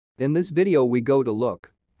In this video we go to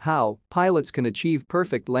look how pilots can achieve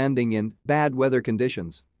perfect landing in bad weather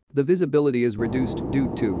conditions. The visibility is reduced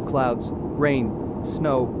due to clouds, rain,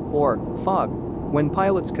 snow, or fog when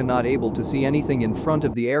pilots cannot able to see anything in front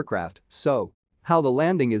of the aircraft, so how the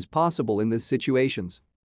landing is possible in these situations.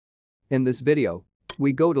 In this video,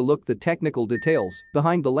 we go to look the technical details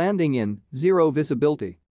behind the landing in zero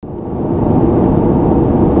visibility.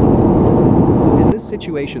 In these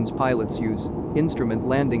situations pilots use instrument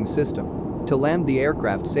landing system to land the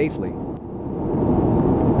aircraft safely.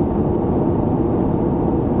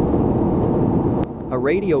 A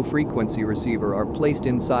radio frequency receiver are placed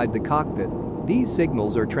inside the cockpit. These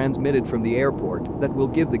signals are transmitted from the airport that will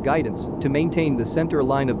give the guidance to maintain the center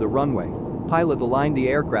line of the runway. Pilot align the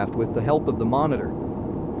aircraft with the help of the monitor,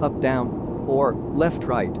 up, down, or left,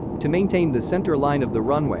 right, to maintain the center line of the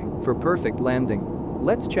runway for perfect landing.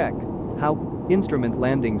 Let's check how instrument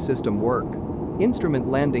landing system work. Instrument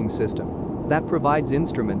landing system that provides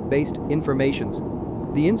instrument-based informations.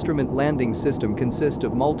 The instrument landing system consists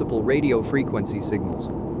of multiple radio frequency signals.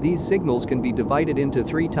 These signals can be divided into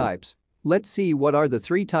three types. Let's see what are the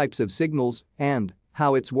three types of signals and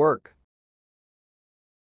how it's work.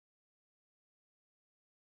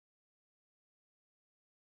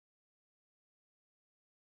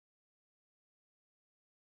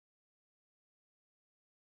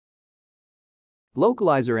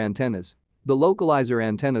 Localizer antennas. The localizer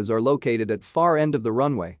antennas are located at far end of the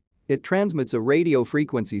runway. It transmits a radio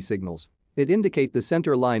frequency signals. It indicate the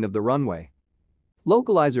center line of the runway.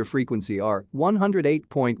 Localizer frequency are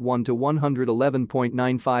 108.1 to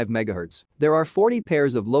 111.95 MHz. There are 40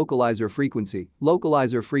 pairs of localizer frequency.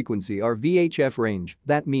 Localizer frequency are VHF range,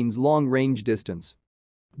 that means long range distance.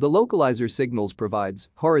 The localizer signals provides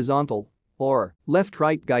horizontal or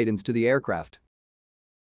left-right guidance to the aircraft.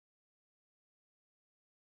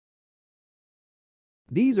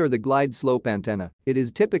 These are the glide slope antenna. It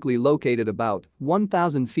is typically located about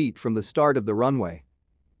 1,000 feet from the start of the runway.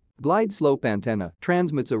 Glide slope antenna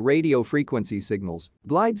transmits a radio frequency signals.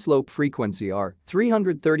 Glide slope frequency are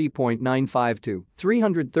 330.95 to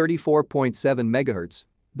 334.7 MHz.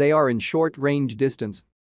 They are in short range distance.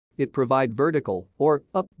 It provide vertical or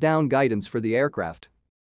up-down guidance for the aircraft.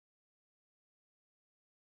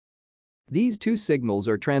 These two signals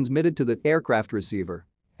are transmitted to the aircraft receiver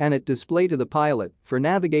and it display to the pilot for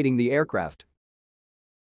navigating the aircraft.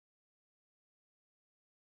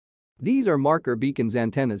 These are marker beacons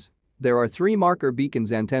antennas. There are 3 marker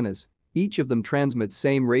beacons antennas. Each of them transmits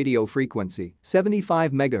same radio frequency,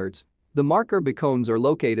 75 MHz. The marker beacons are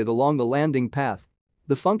located along the landing path.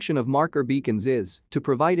 The function of marker beacons is to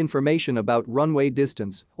provide information about runway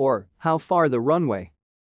distance or how far the runway.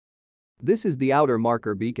 This is the outer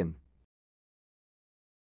marker beacon,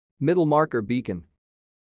 middle marker beacon,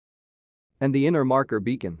 and the inner marker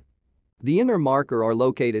beacon. The inner marker are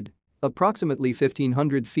located approximately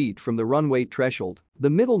 1,500 feet from the runway threshold. The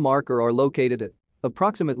middle marker are located at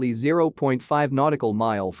approximately 0.5 nautical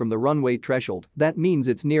mile from the runway threshold, that means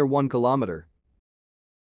it's near 1 kilometer.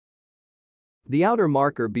 The outer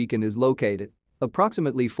marker beacon is located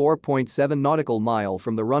approximately 4.7 nautical mile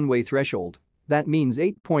from the runway threshold, that means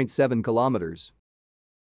 8.7 kilometers.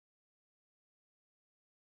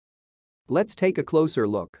 Let's take a closer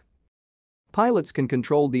look. Pilots can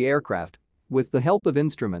control the aircraft with the help of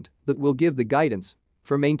instrument that will give the guidance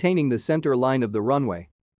for maintaining the center line of the runway.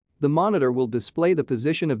 The monitor will display the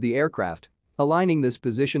position of the aircraft, aligning this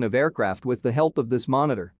position of aircraft with the help of this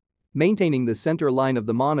monitor, maintaining the center line of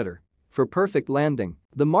the monitor for perfect landing.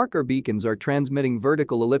 The marker beacons are transmitting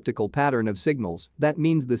vertical elliptical pattern of signals, that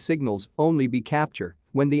means the signals only be captured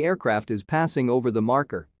when the aircraft is passing over the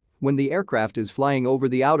marker. When the aircraft is flying over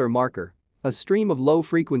the outer marker, a stream of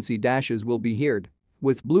low-frequency dashes will be heard,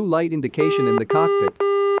 with blue light indication in the cockpit.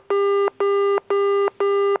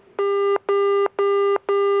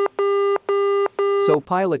 So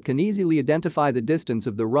pilot can easily identify the distance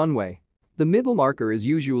of the runway. The middle marker is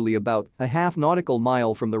usually about a half nautical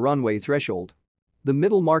mile from the runway threshold. The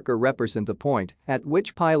middle marker represents the point at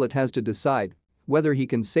which pilot has to decide whether he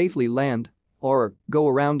can safely land or go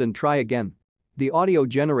around and try again. The audio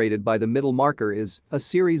generated by the middle marker is a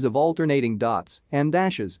series of alternating dots and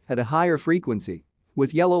dashes at a higher frequency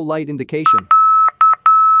with yellow light indication.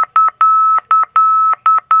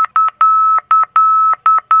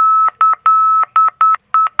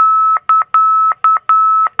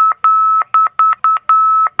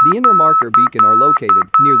 The inner marker beacon are located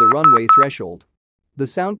near the runway threshold. The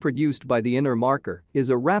sound produced by the inner marker is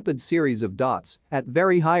a rapid series of dots at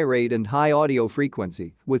very high rate and high audio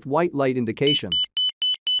frequency with white light indication.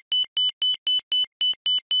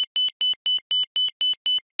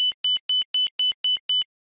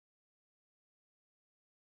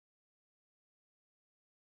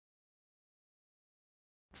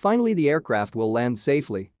 Finally, the aircraft will land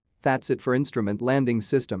safely. That's it for instrument landing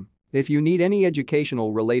system. If you need any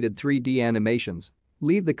educational related 3D animations,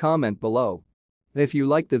 leave the comment below. If you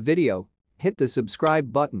like the video, hit the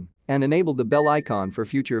subscribe button and enable the bell icon for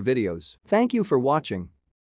future videos. Thank you for watching.